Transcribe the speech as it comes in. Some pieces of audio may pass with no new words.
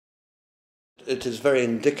It is very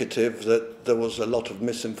indicative that there was a lot of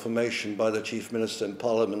misinformation by the Chief Minister in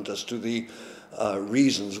Parliament as to the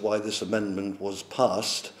reasons why this amendment was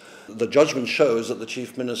passed. The judgment shows that the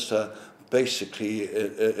Chief Minister basically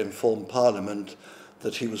informed Parliament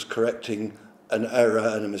that he was correcting an error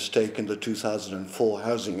and a mistake in the 2004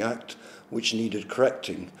 Housing Act, which needed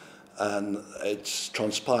correcting. And it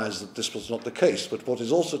transpires that this was not the case. But what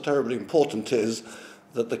is also terribly important is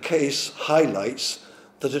that the case highlights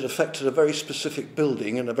that it affected a very specific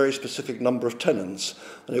building and a very specific number of tenants,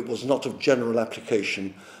 and it was not of general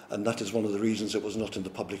application, and that is one of the reasons it was not in the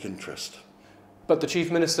public interest. But the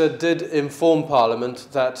Chief Minister did inform Parliament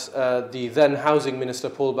that the then Housing Minister,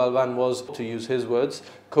 Paul Balban, was, to use his words,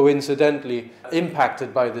 coincidentally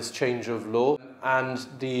impacted by this change of law, and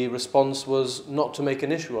the response was not to make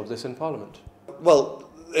an issue of this in Parliament. Well,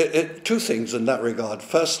 two things in that regard.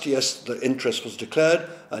 First, yes, the interest was declared,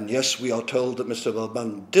 and yes, we are told that Mr.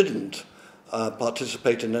 Balban didn't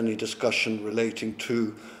participate in any discussion relating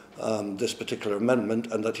to this particular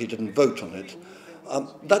amendment and that he didn't vote on it.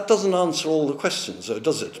 That doesn't answer all the questions, though,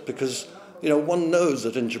 does it? Because, one knows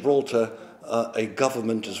that in Gibraltar a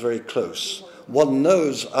government is very close. One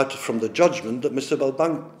knows from the judgment that Mr.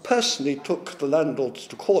 Balban personally took the landlords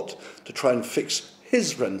to court to try and fix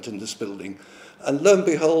his rent in this building. And lo and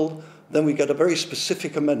behold, then we get a very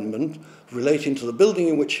specific amendment relating to the building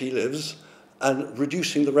in which he lives and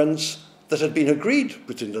reducing the rents that had been agreed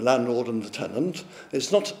between the landlord and the tenant.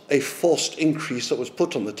 It's not a forced increase that was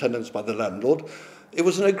put on the tenants by the landlord. It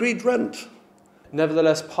was an agreed rent.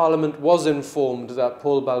 Nevertheless, Parliament was informed that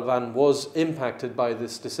Paul Balban was impacted by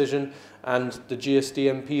this decision, and the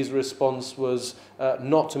GSD MP's response was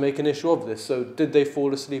not to make an issue of this. So did they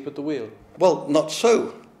fall asleep at the wheel? Well, not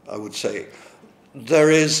so, I would say.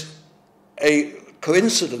 There is a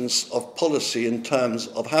coincidence of policy in terms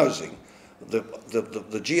of housing. The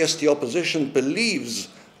GSD opposition believes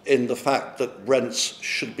in the fact that rents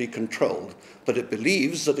should be controlled, but it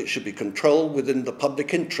believes that it should be controlled within the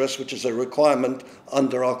public interest, which is a requirement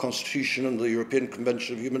under our Constitution and the European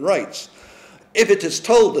Convention of Human Rights. If it is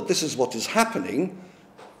told that this is what is happening,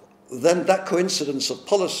 then that coincidence of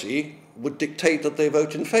policy would dictate that they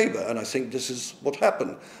vote in favour, and I think this is what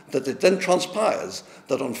happened. That it then transpires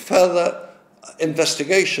that on further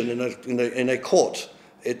investigation in a court,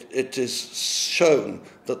 it is shown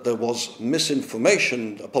that there was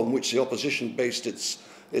misinformation upon which the opposition based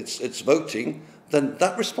its voting, then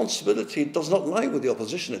that responsibility does not lie with the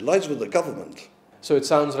opposition, it lies with the government. So it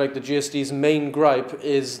sounds like the GSD's main gripe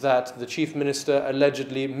is that the Chief Minister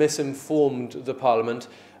allegedly misinformed the Parliament,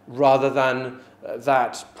 rather than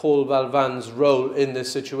that Paul Balban's role in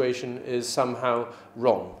this situation is somehow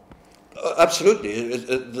wrong. Absolutely.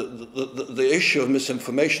 The issue of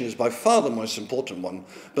misinformation is by far the most important one.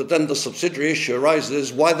 But then the subsidiary issue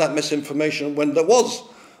arises, why that misinformation when there was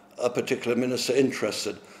a particular minister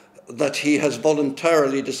interested? That he has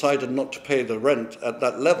voluntarily decided not to pay the rent at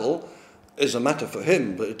that level is a matter for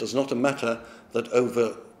him, but it is not a matter that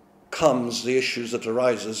overcomes the issues that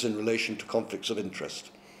arises in relation to conflicts of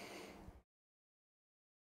interest.